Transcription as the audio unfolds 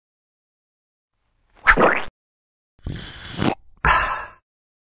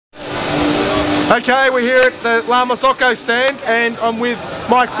Okay, we're here at the Marzocco stand and I'm with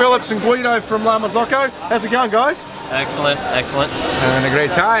Mike Phillips and Guido from Marzocco. How's it going, guys? Excellent, excellent. Having a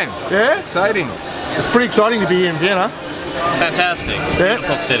great time. Yeah? Exciting. It's pretty exciting to be here in Vienna. It's fantastic. It's a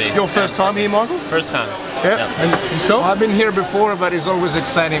beautiful city. Your first time here, Michael? First time. Yeah. Yep. And yourself? I've been here before, but it's always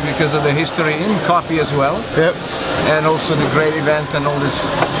exciting because of the history in coffee as well. Yep. And also the great event and all this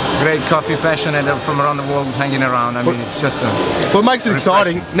great coffee passionate from around the world hanging around. I mean, it's just a... Well, it makes it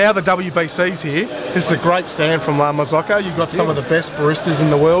exciting. Now the WBC's here. This is a great stand from Marzocco. You've got some of the best baristas in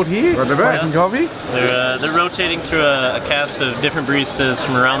the world here. We're the best. Making coffee. They're rotating through a cast of different baristas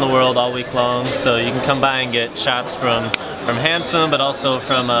from around the world all week long. So you can come by and get shots from Handsome, but also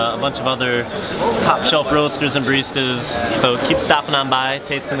from a bunch of other top shelf roasters and baristas. So keep stopping on by,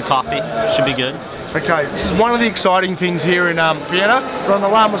 tasting the coffee. Should be good. Okay, this is one of the exciting things here in Vienna. We're on the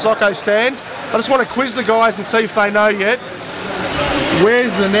Marzocco stand. I just want to quiz the guys and see if they know yet.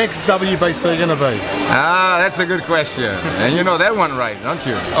 Where's the next WBC going to be? Ah, that's a good question. And you know that one right, don't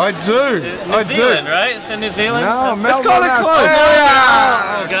you? I do. New Zealand, right? It's in New Zealand? No, It's Melbourne. kind of close.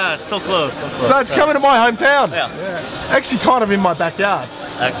 Oh gosh, so close. So close. So it's coming to my hometown. Yeah. Actually, kind of in my backyard.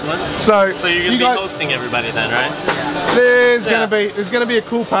 Excellent. So you're going to be hosting everybody then, right? There's going to be a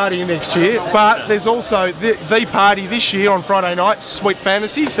cool party next year, but there's also the party this year on Friday night, Sweet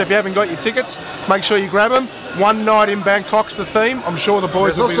Fantasy. So if you haven't got your tickets, make sure you grab them. One night in Bangkok's the theme. I'm sure the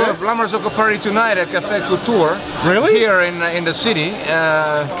boys will be there. There's also a Marzocco party tonight at Café Couture. Really? Here in the city.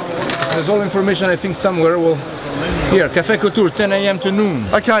 There's all information I think somewhere. Well, here Café Couture, 10 a.m. to noon.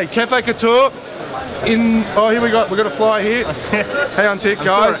 Okay, Café Couture. Here we got a flyer here. Hang on, tick,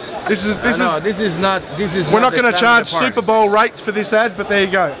 guys. Sorry. This is not. We're not going to charge Super Bowl rates for this ad, but there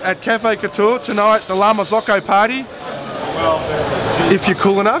you go. At Café Couture tonight, the Marzocco party. If you're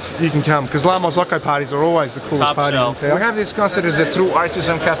cool enough, you can come, because Marzocco parties are always the coolest Top parties shelf. in town. We have this concept as a true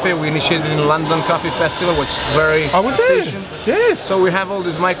artisan cafe. We initiated in London Coffee Festival, which is very I was there. efficient. Yes. So we have all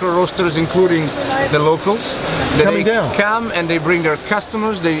these micro roasters, including the locals. Coming down. Come and they bring their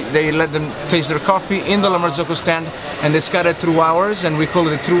customers. They let them taste their coffee in the Marzocco stand, and they scatter through hours. And we call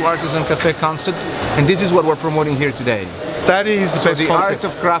it a true artisan cafe concept. And this is what we're promoting here today. That is the best the concept.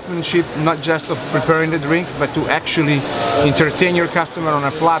 art of craftsmanship, not just of preparing the drink, but to actually entertain your customer on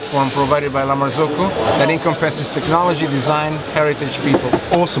a platform provided by Marzocco that encompasses technology, design, heritage, people.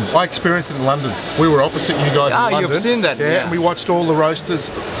 Awesome. I experienced it in London. We were opposite you guys in London. You've seen that. Yeah, and we watched all the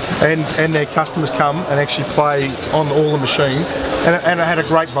roasters and their customers come and actually play on all the machines, and it had a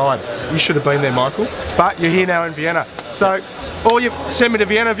great vibe. You should have been there, Michael. But you're here now in Vienna. So all you Send Me to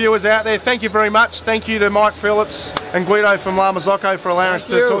Vienna viewers out there, thank you very much. Thank you to Mike Phillips and Guido from Marzocco for allowing us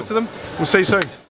to talk to them. We'll see you soon.